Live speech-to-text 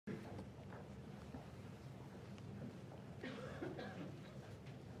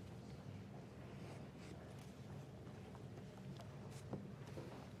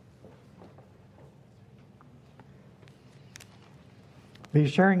Be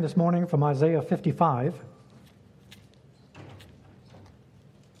sharing this morning from Isaiah 55.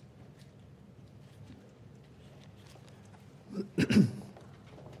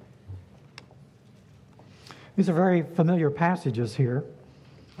 These are very familiar passages here,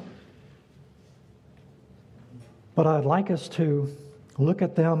 but I'd like us to look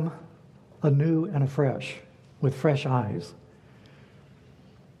at them anew and afresh, with fresh eyes.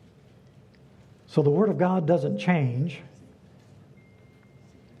 So the Word of God doesn't change,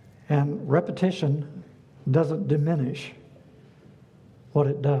 and repetition doesn't diminish what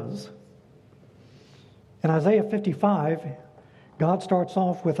it does. In Isaiah 55, God starts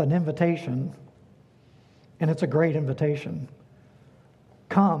off with an invitation, and it's a great invitation.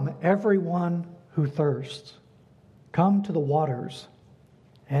 Come, everyone who thirsts, come to the waters,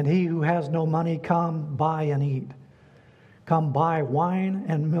 and he who has no money, come buy and eat. Come buy wine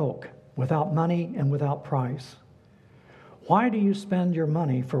and milk without money and without price. Why do you spend your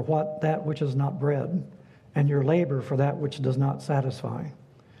money for that which is not bread, and your labor for that which does not satisfy?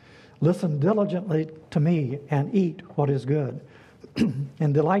 Listen diligently to me and eat what is good,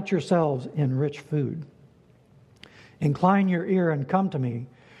 and delight yourselves in rich food. Incline your ear and come to me.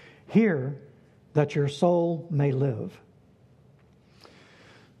 Hear that your soul may live.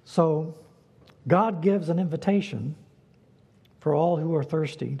 So, God gives an invitation for all who are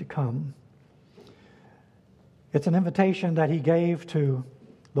thirsty to come. It's an invitation that he gave to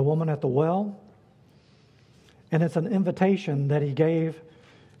the woman at the well, and it's an invitation that he gave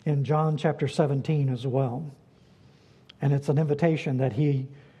in John chapter 17 as well. And it's an invitation that he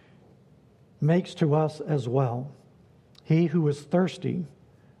makes to us as well. He who is thirsty,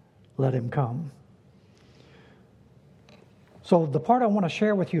 let him come. So the part I want to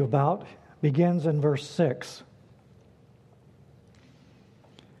share with you about begins in verse 6.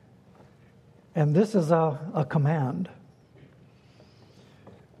 And this is a command.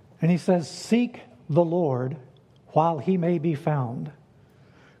 And he says, seek the Lord while he may be found.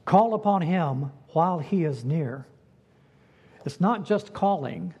 Call upon him while he is near. It's not just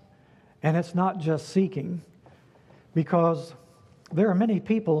calling, and it's not just seeking, because there are many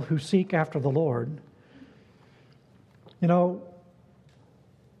people who seek after the Lord. You know,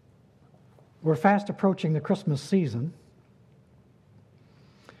 we're fast approaching the Christmas season,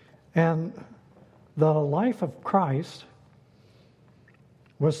 and the life of Christ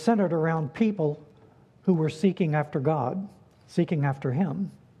was centered around people who were seeking after God, seeking after him.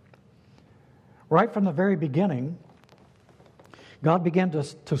 Right from the very beginning, God began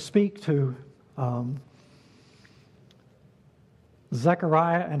to speak to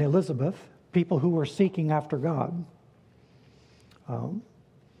Zechariah and Elizabeth, people who were seeking after God.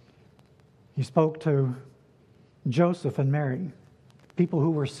 He spoke to Joseph and Mary, people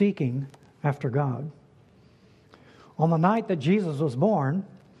who were seeking after God. On the night that Jesus was born,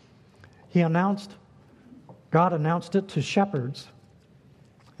 God announced it to shepherds,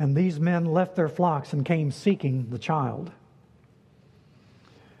 and these men left their flocks and came seeking the child.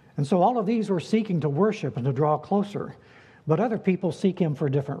 And so all of these were seeking to worship and to draw closer, but other people seek him for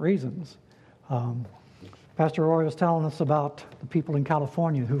different reasons. Pastor Roy was telling us about the people in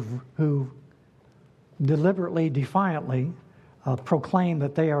California who deliberately, defiantly proclaim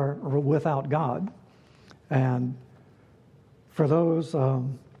that they are without God. And for those,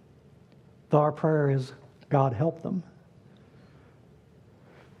 our prayer is, God help them.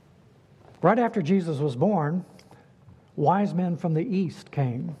 Right after Jesus was born, wise men from the east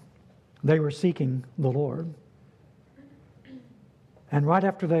came. They were seeking the Lord. And right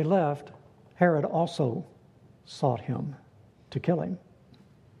after they left, Herod also sought him to kill him.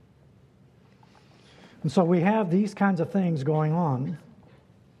 And so we have these kinds of things going on.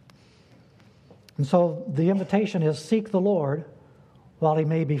 And so the invitation is, seek the Lord while he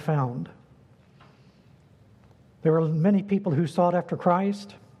may be found. There were many people who sought after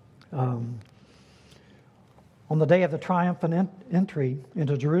Christ. On the day of the triumphant entry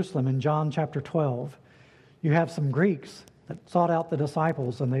into Jerusalem in John chapter 12, you have some Greeks that sought out the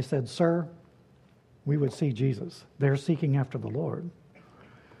disciples, and they said, Sir, we would see Jesus. They're seeking after the Lord.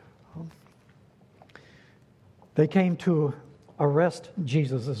 They came to arrest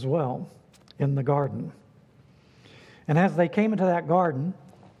Jesus as well in the garden. And as they came into that garden,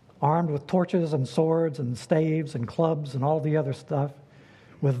 armed with torches and swords and staves and clubs and all the other stuff,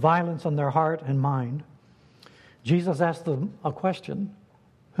 with violence on their heart and mind, Jesus asked them a question: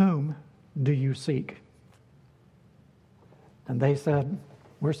 whom do you seek? And they said,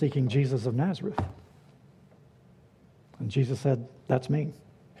 we're seeking Jesus of Nazareth. And Jesus said, that's me.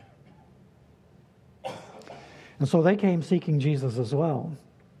 And so they came seeking Jesus as well.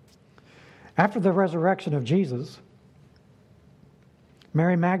 After the resurrection of Jesus,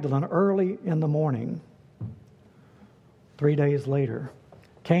 Mary Magdalene, early in the morning, 3 days later,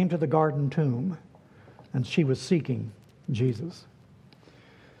 came to the garden tomb, and she was seeking Jesus.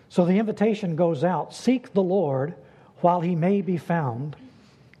 So the invitation goes out, seek the Lord while he may be found.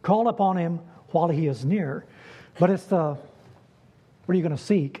 Call upon him while he is near. But it's what are you going to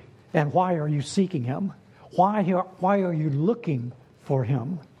seek? And why are you seeking him? Why are you looking for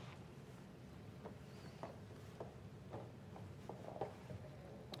him?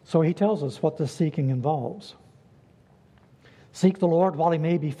 So he tells us what this seeking involves. Seek the Lord while he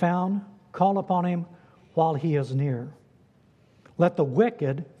may be found. Call upon him while he is near. Let the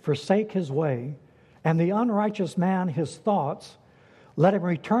wicked forsake his way, and the unrighteous man his thoughts. Let him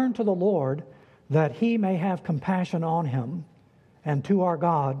return to the Lord, that he may have compassion on him, and to our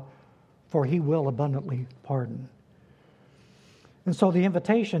God, for he will abundantly pardon. And so the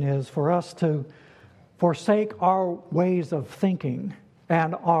invitation is for us to forsake our ways of thinking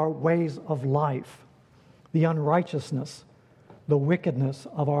and our ways of life, the unrighteousness, the wickedness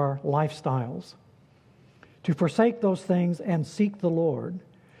of our lifestyles, to forsake those things and seek the Lord.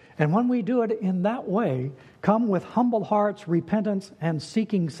 And when we do it in that way, come with humble hearts, repentance, and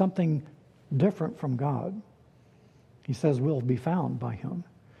seeking something different from God, he says we'll be found by him.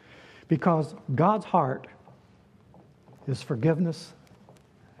 Because God's heart is forgiveness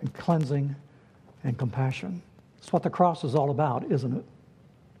and cleansing and compassion. That's what the cross is all about, isn't it?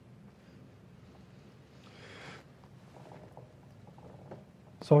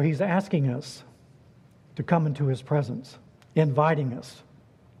 So he's asking us to come into his presence, inviting us.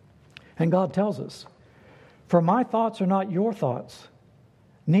 And God tells us, "For my thoughts are not your thoughts,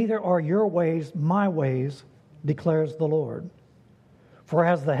 neither are your ways my ways, declares the Lord. For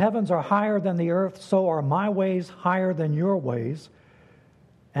as the heavens are higher than the earth, so are my ways higher than your ways,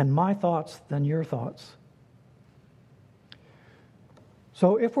 and my thoughts than your thoughts."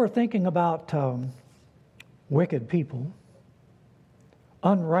 So if we're thinking about wicked people,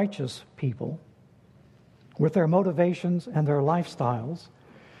 unrighteous people, with their motivations and their lifestyles,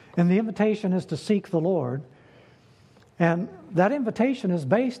 and the invitation is to seek the Lord, and that invitation is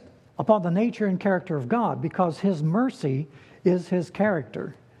based upon the nature and character of God, because his mercy is his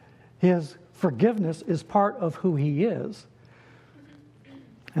character. His forgiveness is part of who he is.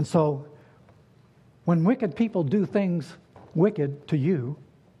 And so, when wicked people do things wicked to you,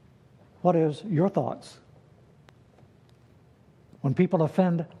 what is your thoughts? When people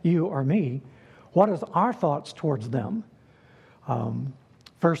offend you or me, what is our thoughts towards them?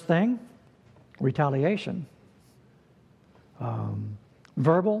 First thing, retaliation.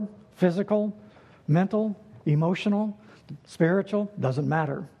 Verbal, physical, mental, emotional, spiritual, doesn't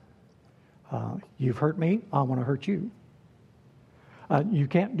matter. You've hurt me, I want to hurt you. You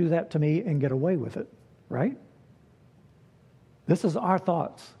can't do that to me and get away with it, right? This is our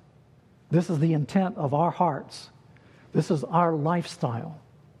thoughts. This is the intent of our hearts. This is our lifestyle.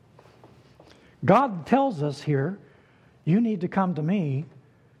 God tells us here, you need to come to me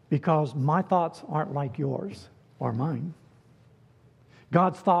because my thoughts aren't like yours or mine.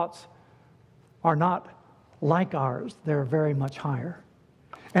 God's thoughts are not like ours. They're very much higher.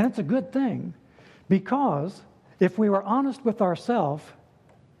 And it's a good thing, because if we were honest with ourselves,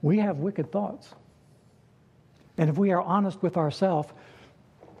 we have wicked thoughts. And if we are honest with ourselves,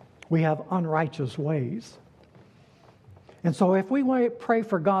 we have unrighteous ways. And so if we pray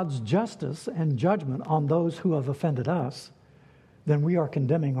for God's justice and judgment on those who have offended us, then we are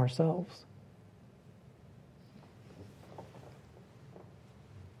condemning ourselves.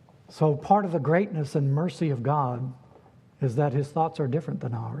 So part of the greatness and mercy of God is that his thoughts are different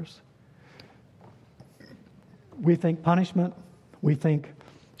than ours. We think punishment, we think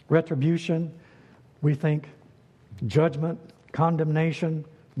retribution, we think judgment, condemnation,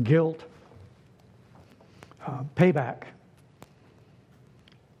 guilt, payback.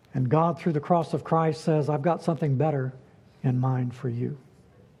 And God, through the cross of Christ, says, I've got something better in mind for you.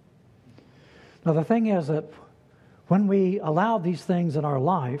 Now, the thing is that when we allow these things in our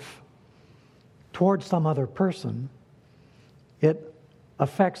life towards some other person, it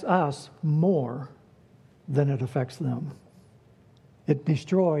affects us more than it affects them. It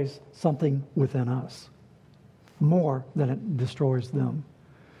destroys something within us more than it destroys them.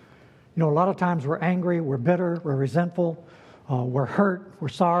 You know, a lot of times we're angry, we're bitter, we're resentful, we're hurt, we're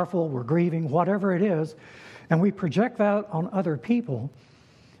sorrowful, we're grieving, whatever it is, and we project that on other people,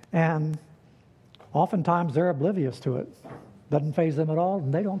 and oftentimes they're oblivious to it. Doesn't faze them at all,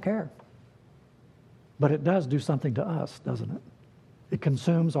 and they don't care. But it does do something to us, doesn't it? It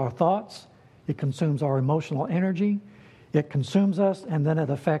consumes our thoughts, it consumes our emotional energy, it consumes us, and then it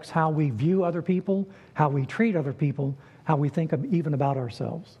affects how we view other people, how we treat other people, how we think even about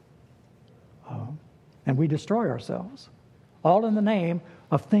ourselves. And we destroy ourselves, all in the name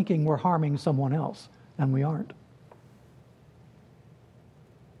of thinking we're harming someone else, and we aren't.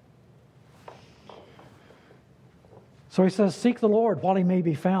 So he says, seek the Lord while he may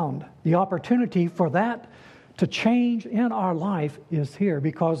be found. The opportunity for that to change in our life is here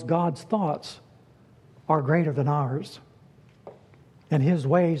because God's thoughts are greater than ours. And his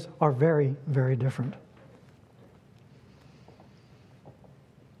ways are very, very different.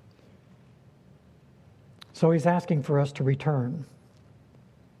 So he's asking for us to return.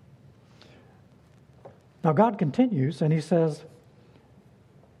 Now God continues and he says,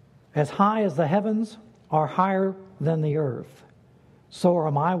 as high as the heavens are higher than the earth, so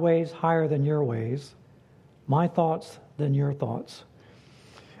are my ways higher than your ways, my thoughts than your thoughts.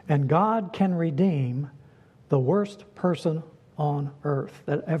 And God can redeem the worst person on earth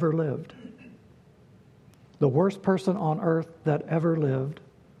that ever lived. The worst person on earth that ever lived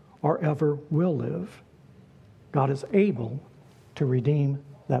or ever will live. God is able to redeem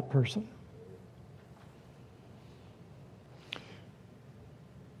that person.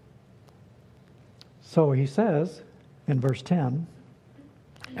 So he says in verse 10,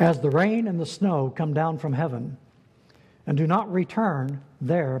 as the rain and the snow come down from heaven and do not return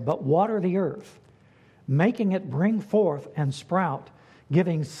there, but water the earth, making it bring forth and sprout,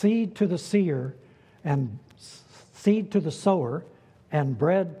 giving seed to the seer and seed to the sower and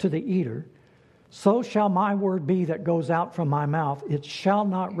bread to the eater, so shall my word be that goes out from my mouth. It shall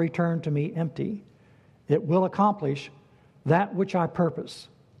not return to me empty. It will accomplish that which I purpose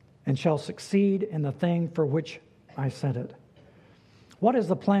and shall succeed in the thing for which I sent it. What is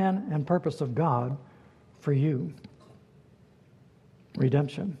the plan and purpose of God for you?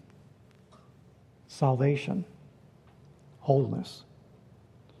 Redemption, salvation, wholeness.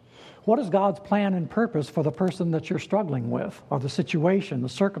 What is God's plan and purpose for the person that you're struggling with, or the situation, the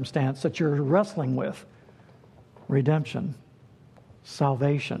circumstance that you're wrestling with? Redemption,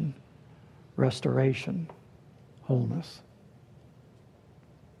 salvation, restoration, wholeness.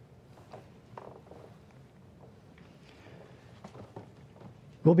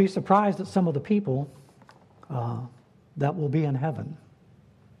 We'll be surprised at some of the people that will be in heaven.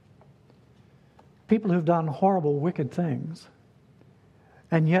 People who've done horrible, wicked things.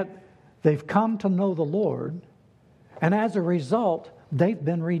 And yet they've come to know the Lord. And as a result, they've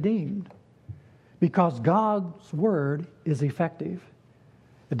been redeemed. Because God's word is effective.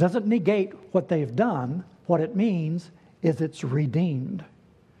 It doesn't negate what they've done. What it means is it's redeemed.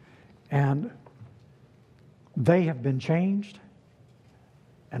 And they have been changed.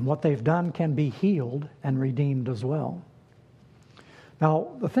 And what they've done can be healed and redeemed as well. Now,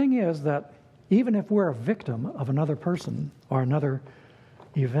 the thing is that even if we're a victim of another person or another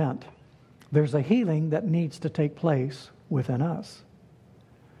event, there's a healing that needs to take place within us.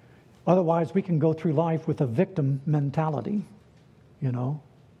 Otherwise, we can go through life with a victim mentality. You know,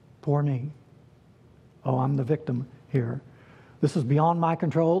 poor me. Oh, I'm the victim here. This is beyond my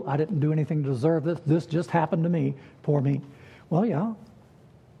control. I didn't do anything to deserve this. This just happened to me. Poor me. Well, yeah.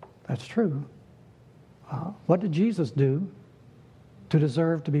 That's true. What did Jesus do to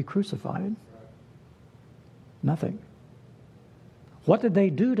deserve to be crucified? Nothing. What did they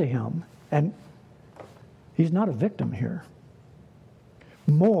do to him? And he's not a victim here.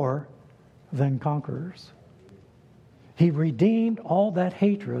 More than conquerors. He redeemed all that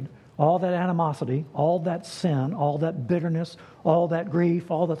hatred, all that animosity, all that sin, all that bitterness, all that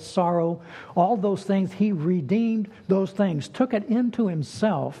grief, all that sorrow, all those things. He redeemed those things, took it into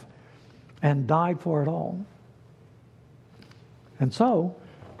himself, and died for it all. And so,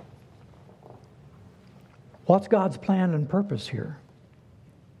 what's God's plan and purpose here?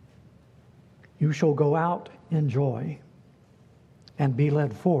 You shall go out in joy and be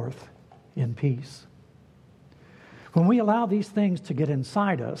led forth in peace. When we allow these things to get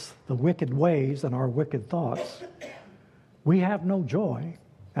inside us, the wicked ways and our wicked thoughts, we have no joy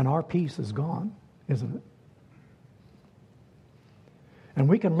and our peace is gone, isn't it? And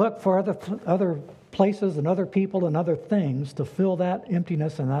we can look for other places and other people and other things to fill that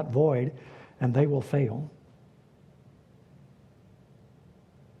emptiness and that void, and they will fail.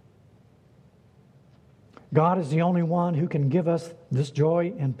 God is the only one who can give us this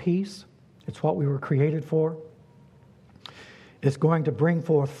joy and peace. It's what we were created for. It's going to bring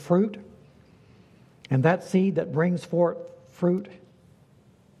forth fruit, and that seed that brings forth fruit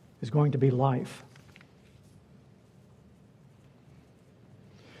is going to be life.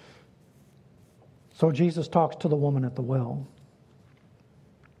 So Jesus talks to the woman at the well.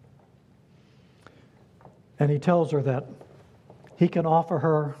 And he tells her that he can offer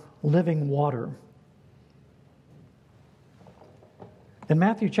her living water. In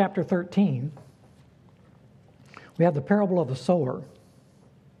Matthew chapter 13, we have the parable of the sower.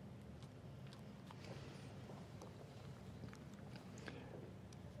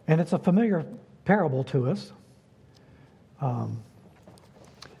 And it's a familiar parable to us.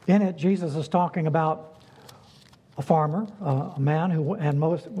 In it, Jesus is talking about a farmer, a man who,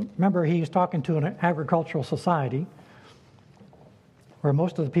 remember, he's talking to an agricultural society where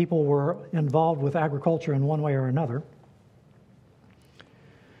most of the people were involved with agriculture in one way or another.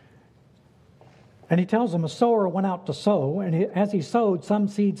 And he tells them a sower went out to sow, and as he sowed, some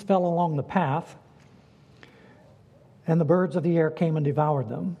seeds fell along the path, and the birds of the air came and devoured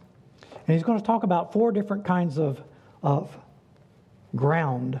them. And he's going to talk about 4 different kinds of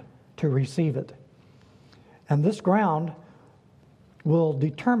ground to receive it. And this ground will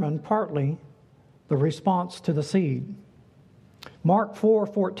determine partly the response to the seed. Mark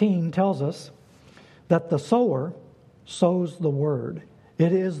 4:14 tells us that the sower sows the word.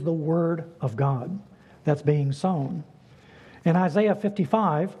 It is the word of God that's being sown. In Isaiah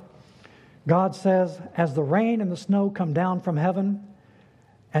 55, God says, as the rain and the snow come down from heaven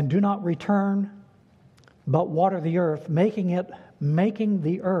and do not return, but water the earth, making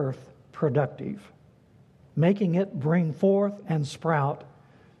the earth productive, making it bring forth and sprout,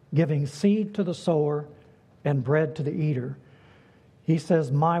 giving seed to the sower and bread to the eater. He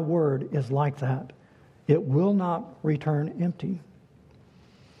says, my word is like that. It will not return empty.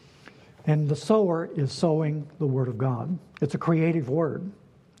 And the sower is sowing the word of God. It's a creative word.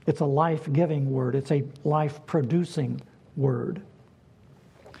 It's a life-giving word. It's a life-producing word.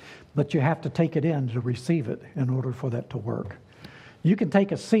 But you have to take it in to receive it in order for that to work. You can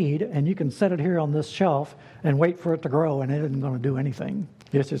take a seed and you can set it here on this shelf and wait for it to grow, and it isn't going to do anything.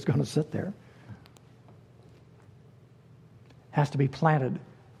 It's just going to sit there. It has to be planted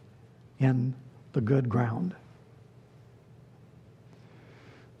in the good ground.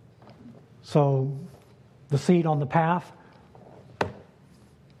 So the seed on the path,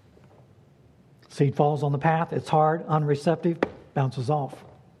 seed falls on the path, it's hard, unreceptive, bounces off.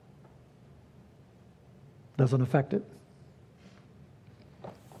 Doesn't affect it.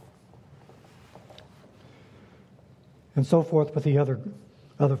 And so forth with the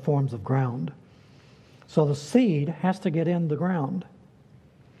other forms of ground. So the seed has to get in the ground.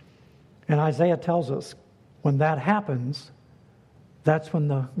 And Isaiah tells us when that happens, that's when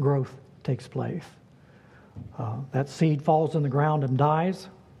the growth takes place. That seed falls in the ground and dies.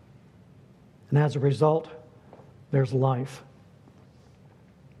 And as a result, there's life.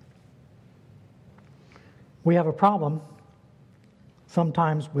 We have a problem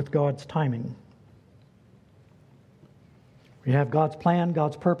sometimes with God's timing. We have God's plan,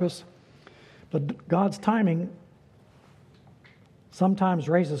 God's purpose, but God's timing sometimes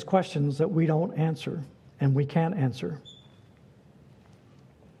raises questions that we don't answer and we can't answer.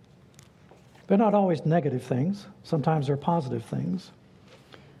 They're not always negative things. Sometimes they're positive things.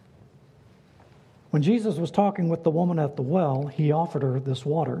 When Jesus was talking with the woman at the well, he offered her this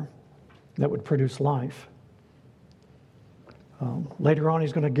water that would produce life. Later on,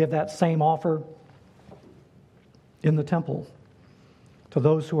 he's going to give that same offer in the temple to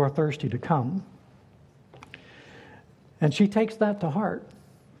those who are thirsty to come. And she takes that to heart.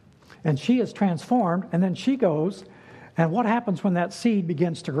 And she is transformed, and then she goes, and what happens when that seed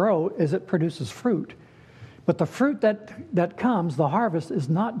begins to grow is it produces fruit. But the fruit that comes, the harvest, is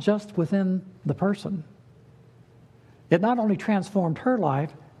not just within the person. It not only transformed her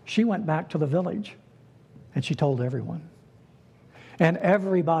life, she went back to the village, and she told everyone. And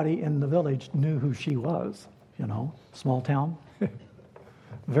everybody in the village knew who she was. Small town,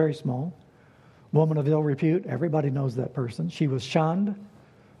 very small. Woman of ill repute, everybody knows that person. She was shunned,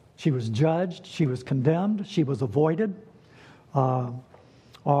 she was judged, she was condemned, she was avoided,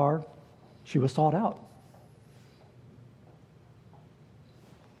 or she was sought out.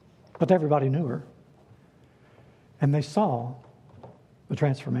 But everybody knew her, and they saw the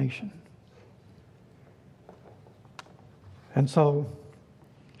transformation. And so,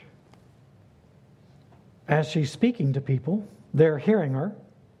 as she's speaking to people, they're hearing her,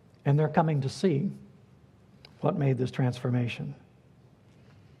 and they're coming to see what made this transformation.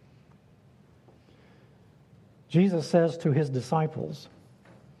 Jesus says to his disciples,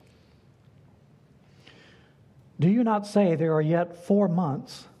 "Do you not say there are yet 4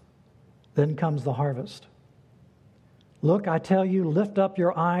 months, then comes the harvest? Look, I tell you, lift up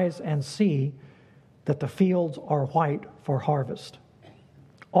your eyes and see that the fields are white for harvest.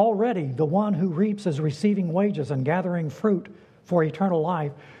 Already the one who reaps is receiving wages and gathering fruit for eternal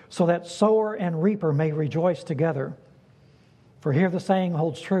life, so that sower and reaper may rejoice together. For here the saying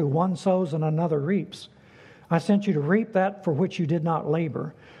holds true, one sows and another reaps. I sent you to reap that for which you did not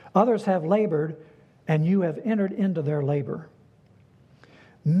labor. Others have labored, and you have entered into their labor.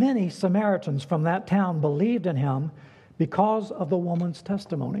 Many Samaritans from that town believed in him because of the woman's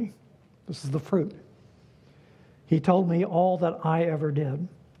testimony. This is the fruit. He told me all that I ever did.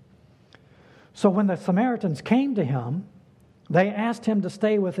 So when the Samaritans came to him, they asked him to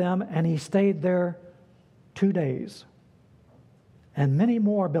stay with them, and he stayed there 2 days. And many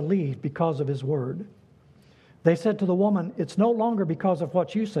more believed because of his word. They said to the woman, "It's no longer because of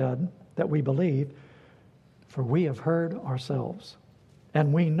what you said that we believe, for we have heard ourselves.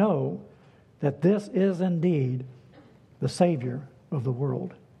 And we know that this is indeed the Savior of the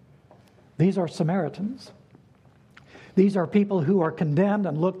world." These are Samaritans. These are people who are condemned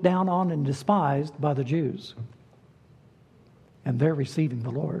and looked down on and despised by the Jews. And they're receiving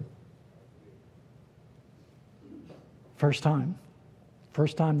the Lord. First time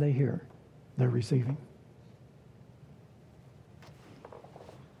they hear, they're receiving.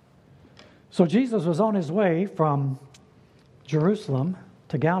 So Jesus was on his way from Jerusalem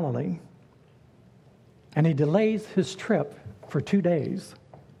to Galilee, and he delays his trip for 2 days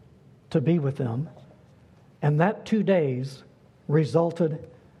to be with them, and that 2 days resulted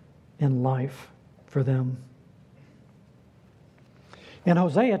in life for them. In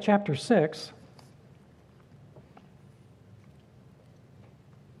Hosea chapter 6,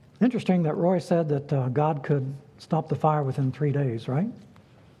 interesting that Roy said that God could stop the fire within 3 days, right?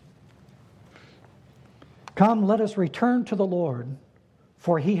 "Come, let us return to the Lord,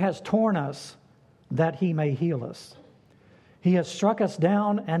 for he has torn us that he may heal us. He has struck us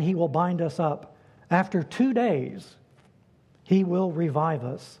down and he will bind us up. After 2 days, he will revive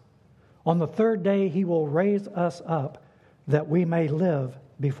us. On the 3rd day, he will raise us up that we may live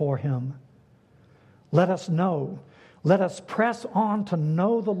before him. Let us press on to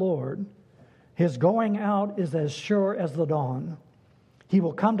know the Lord. His going out is as sure as the dawn. He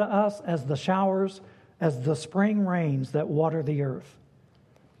will come to us as the showers, as the spring rains that water the earth."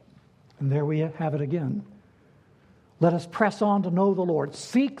 And there we have it again. Let us press on to know the Lord.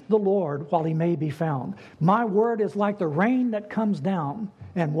 Seek the Lord while he may be found. My word is like the rain that comes down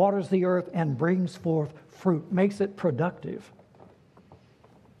and waters the earth and brings forth fruit, makes it productive.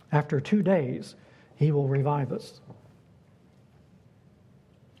 After 2 days, he will revive us.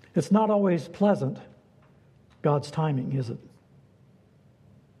 It's not always pleasant, God's timing, is it?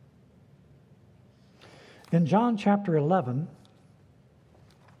 In John chapter 11,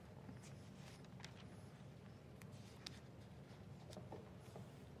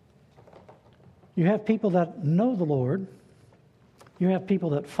 you have people that know the Lord. You have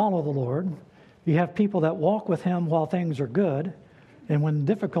people that follow the Lord. You have people that walk with him while things are good. And when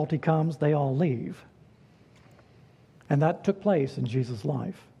difficulty comes, they all leave. And that took place in Jesus'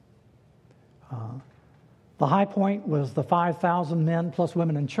 life. The high point was the 5,000 men plus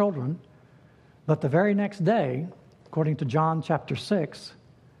women and children. But the very next day, according to John chapter 6,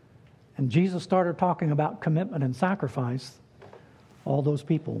 and Jesus started talking about commitment and sacrifice, all those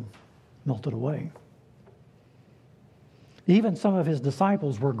people melted away. Even some of his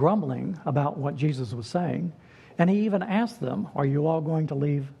disciples were grumbling about what Jesus was saying, and he even asked them, "Are you all going to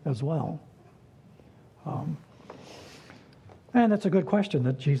leave as well?" And it's a good question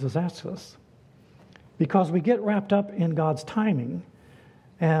that Jesus asks us, because we get wrapped up in God's timing,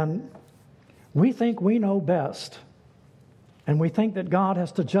 and we think we know best, and we think that God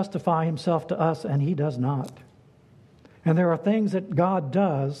has to justify himself to us, and he does not. And there are things that God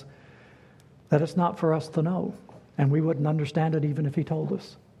does that it's not for us to know, and we wouldn't understand it even if he told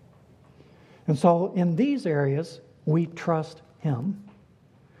us. And so in these areas, we trust him.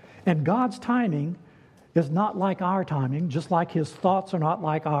 And God's timing is not like our timing, just like his thoughts are not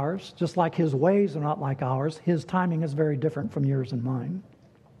like ours, just like his ways are not like ours. His timing is very different from yours and mine.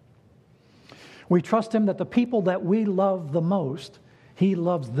 We trust him that the people that we love the most, he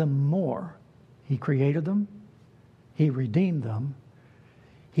loves them more. He created them. He redeemed them.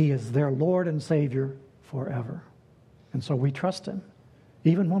 He is their Lord and Savior forever. And so we trust him,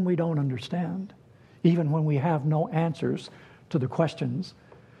 even when we don't understand, even when we have no answers to the questions,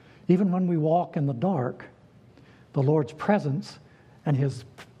 even when we walk in the dark. The Lord's presence and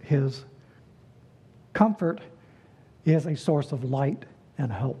his comfort is a source of light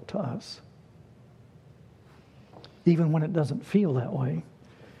and help to us, even when it doesn't feel that way,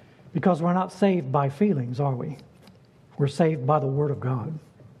 because we're not saved by feelings, are we? We're saved by the Word of God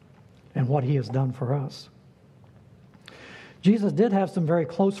and what he has done for us. Jesus did have some very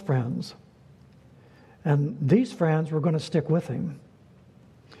close friends, and these friends were going to stick with him.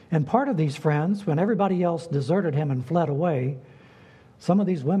 And part of these friends, when everybody else deserted him and fled away, some of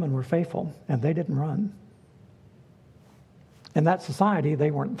these women were faithful, and they didn't run. In that society,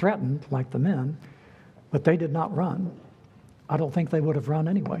 they weren't threatened like the men, but they did not run. I don't think they would have run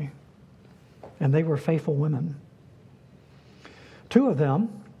anyway. And they were faithful women. 2 of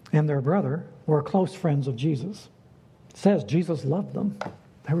them and their brother were close friends of Jesus. It says Jesus loved them.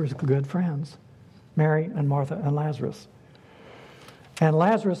 They were good friends, Mary and Martha and Lazarus. And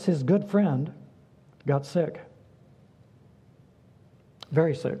Lazarus, his good friend, got sick.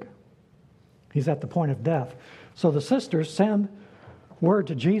 Very sick. He's at the point of death. So the sisters send word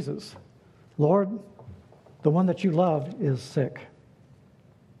to Jesus, Lord, the one that you loved is sick.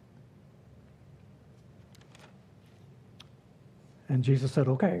 And Jesus said,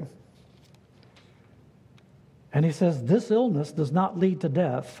 okay. And he says, this illness does not lead to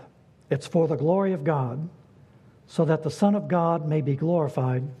death. It's for the glory of God, so that the Son of God may be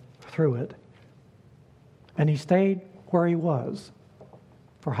glorified through it. And he stayed where he was.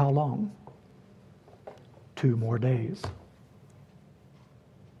 For how long? 2 more days.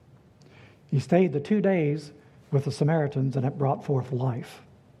 He stayed the 2 days with the Samaritans, and it brought forth life.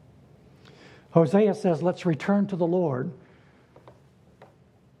 Hosea says, let's return to the Lord.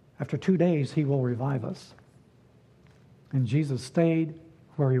 After 2 days, he will revive us. And Jesus stayed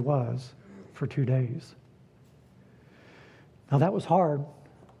where he was for 2 days. Now that was hard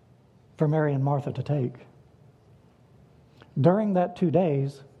for Mary and Martha to take. During that 2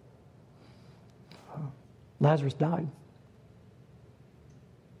 days, Lazarus died.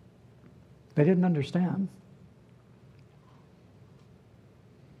 They didn't understand.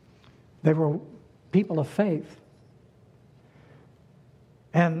 They were people of faith.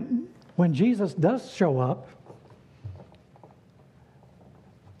 And when Jesus does show up,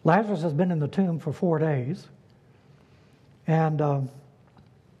 Lazarus has been in the tomb for 4 days. And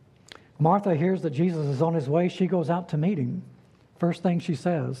Martha hears that Jesus is on his way. She goes out to meet him. First thing she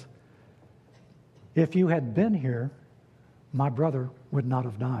says, if you had been here, my brother would not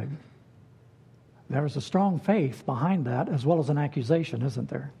have died. There is a strong faith behind that, as well as an accusation, isn't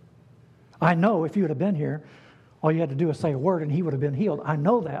there? I know if you had been here, all you had to do is say a word and he would have been healed. I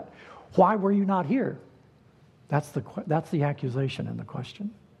know that. Why were you not here? That's the accusation in the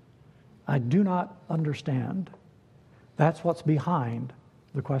question. I do not understand. That's what's behind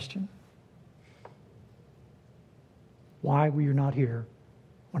the question. Why were you not here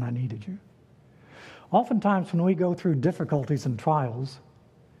when I needed you? Oftentimes when we go through difficulties and trials,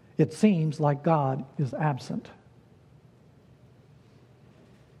 it seems like God is absent.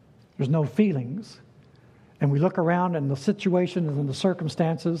 There's no feelings. And we look around and the situations and the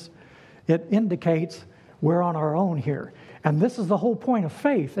circumstances, it indicates we're on our own here. And this is the whole point of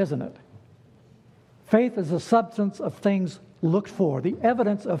faith, isn't it? Faith is the substance of things looked for, the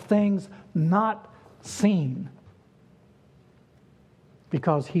evidence of things not seen.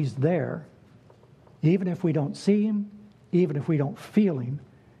 Because he's there. Even if we don't see him, even if we don't feel him,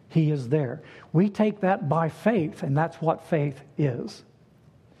 he is there. We take that by faith, and that's what faith is.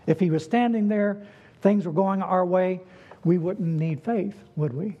 If he was standing there, things were going our way, we wouldn't need faith,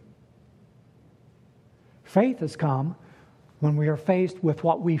 would we? Faith has come when we are faced with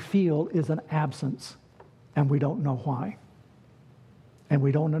what we feel is an absence, and we don't know why. And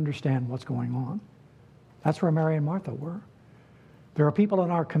we don't understand what's going on. That's where Mary and Martha were. There are people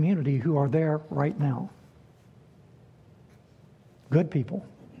in our community who are there right now. Good people.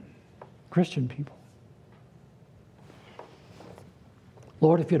 Christian people.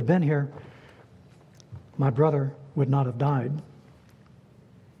 Lord, if you'd have been here, my brother would not have died.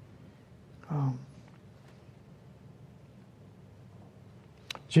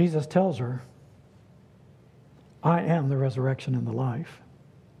 Jesus tells her, I am the resurrection and the life.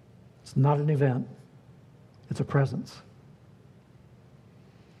 It's not an event. It's a presence.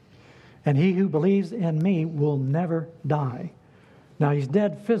 And he who believes in me will never die. Now he's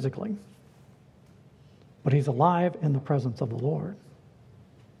dead physically, but he's alive in the presence of the Lord.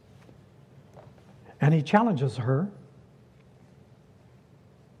 And he challenges her,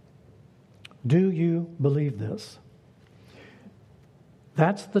 do you believe this?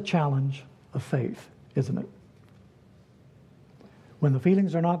 That's the challenge of faith, isn't it? When the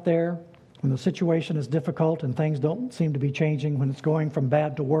feelings are not there, when the situation is difficult and things don't seem to be changing, when it's going from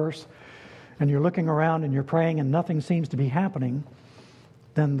bad to worse, and you're looking around and you're praying and nothing seems to be happening,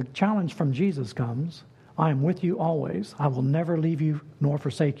 then the challenge from Jesus comes, I am with you always. I will never leave you nor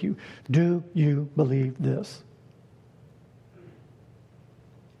forsake you. Do you believe this?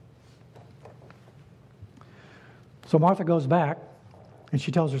 So Martha goes back and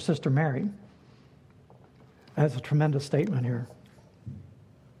she tells her sister Mary. That's a tremendous statement here.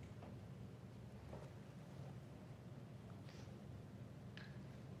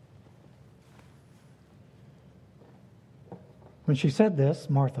 When she said this,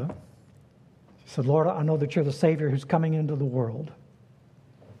 Martha, she said, Lord, I know that you're the Savior who's coming into the world.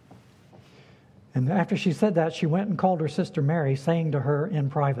 And after she said that, she went and called her sister Mary, saying to her in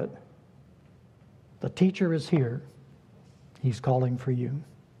private, the teacher is here. He's calling for you.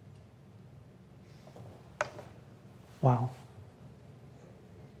 Wow.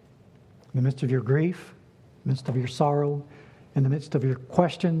 In the midst of your grief, in the midst of your sorrow, in the midst of your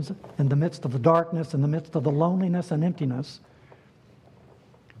questions, in the midst of the darkness, in the midst of the loneliness and emptiness,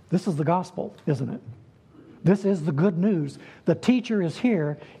 this is the gospel, isn't it? This is the good news. The teacher is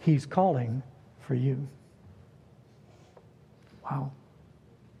here. He's calling for you. Wow.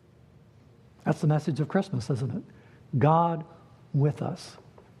 That's the message of Christmas, isn't it? God with us.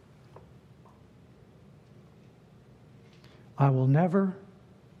 I will never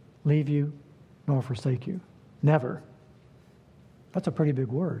leave you nor forsake you. Never. That's a pretty big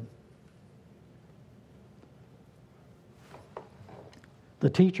word. The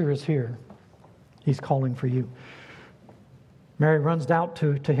teacher is here. He's calling for you. Mary runs out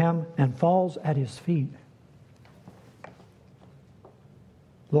to him and falls at his feet.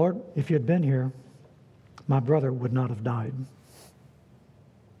 Lord, if you had been here, my brother would not have died.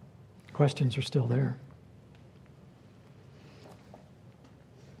 Questions are still there.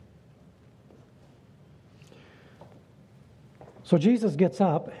 So Jesus gets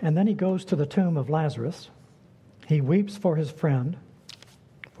up, and then he goes to the tomb of Lazarus. He weeps for his friend,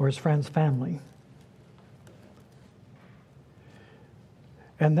 for his friend's family.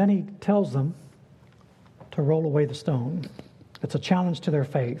 And then he tells them to roll away the stone. It's a challenge to their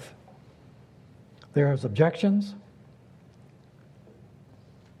faith. There's objections.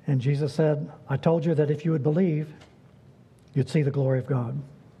 And Jesus said, I told you that if you would believe, you'd see the glory of God.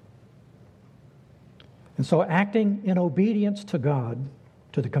 And so acting in obedience to God,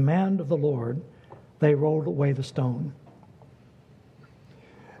 to the command of the Lord, they rolled away the stone.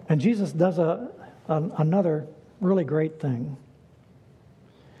 And Jesus does another really great thing.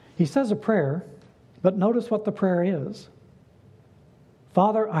 He says a prayer, but notice what the prayer is.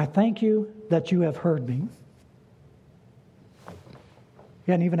 Father, I thank you that you have heard me.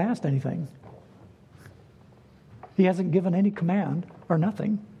 He hadn't even asked anything. He hasn't given any command or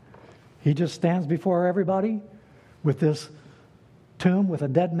nothing. He just stands before everybody with this tomb with a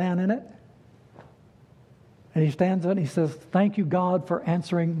dead man in it. And he stands up and he says, thank you, God, for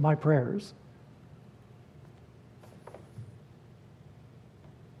answering my prayers.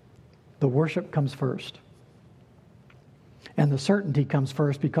 The worship comes first. And the certainty comes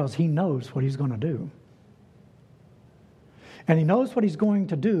first because he knows what he's going to do. And he knows what he's going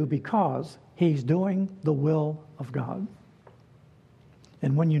to do because he's doing the will of God.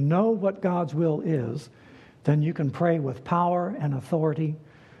 And when you know what God's will is, then you can pray with power and authority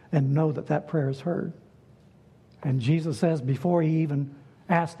and know that that prayer is heard. And Jesus says before he even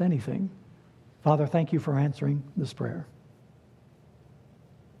asked anything, Father, thank you for answering this prayer.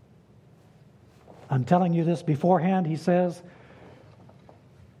 I'm telling you this beforehand, he says,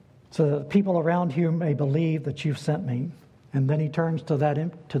 so that people around here may believe that you've sent me. And then he turns to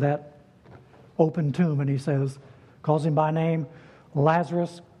that open tomb and he says, calls him by name,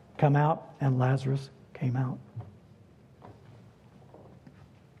 Lazarus, come out, and Lazarus came out.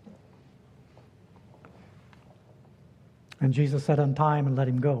 And Jesus said, untie him and let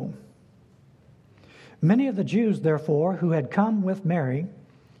him go. Many of the Jews, therefore, who had come with Mary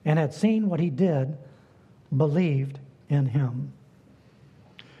and had seen what he did, believed in him.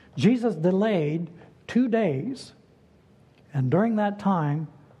 Jesus delayed 2 days, and during that time,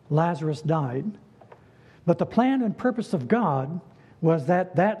 Lazarus died. But the plan and purpose of God was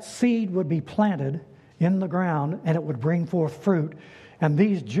that that seed would be planted in the ground and it would bring forth fruit. And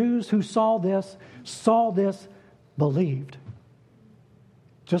these Jews who saw this, believed.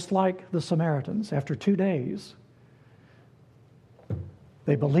 Just like the Samaritans, after 2 days,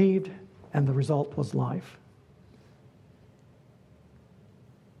 they believed and the result was life.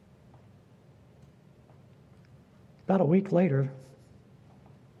 About a week later,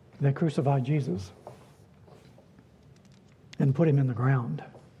 they crucified Jesus and put him in the ground.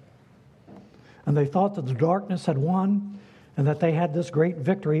 And they thought that the darkness had won and that they had this great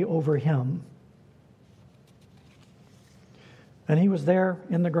victory over him. And he was there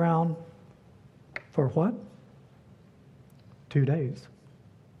in the ground for what? 2 days.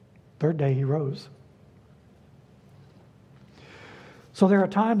 Third day he rose. So there are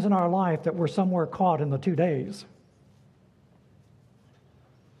times in our life that we're somewhere caught in the 2 days.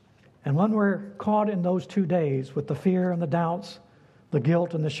 And when we're caught in those 2 days with the fear and the doubts, the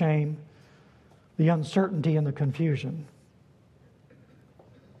guilt and the shame, the uncertainty and the confusion,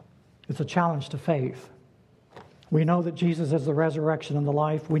 it's a challenge to faith. We know that Jesus is the resurrection and the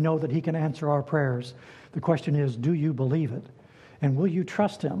life. We know that he can answer our prayers. The question is, do you believe it? And will you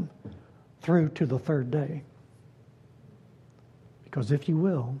trust him through to the third day? Because if you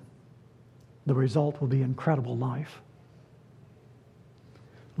will, the result will be incredible life.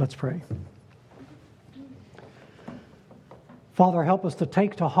 Let's pray. Father, help us to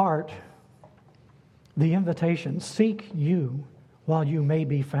take to heart the invitation. Seek you while you may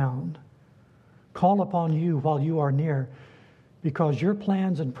be found. Call upon you while you are near, because your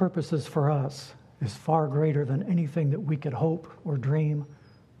plans and purposes for us is far greater than anything that we could hope or dream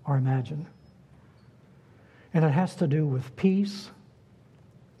or imagine. And it has to do with peace,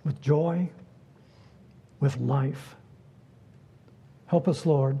 with joy, with life. Help us,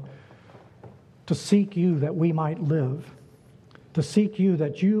 Lord, to seek you that we might live, to seek you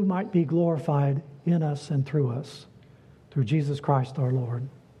that you might be glorified in us and through us. Through Jesus Christ our Lord.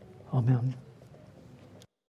 Amen.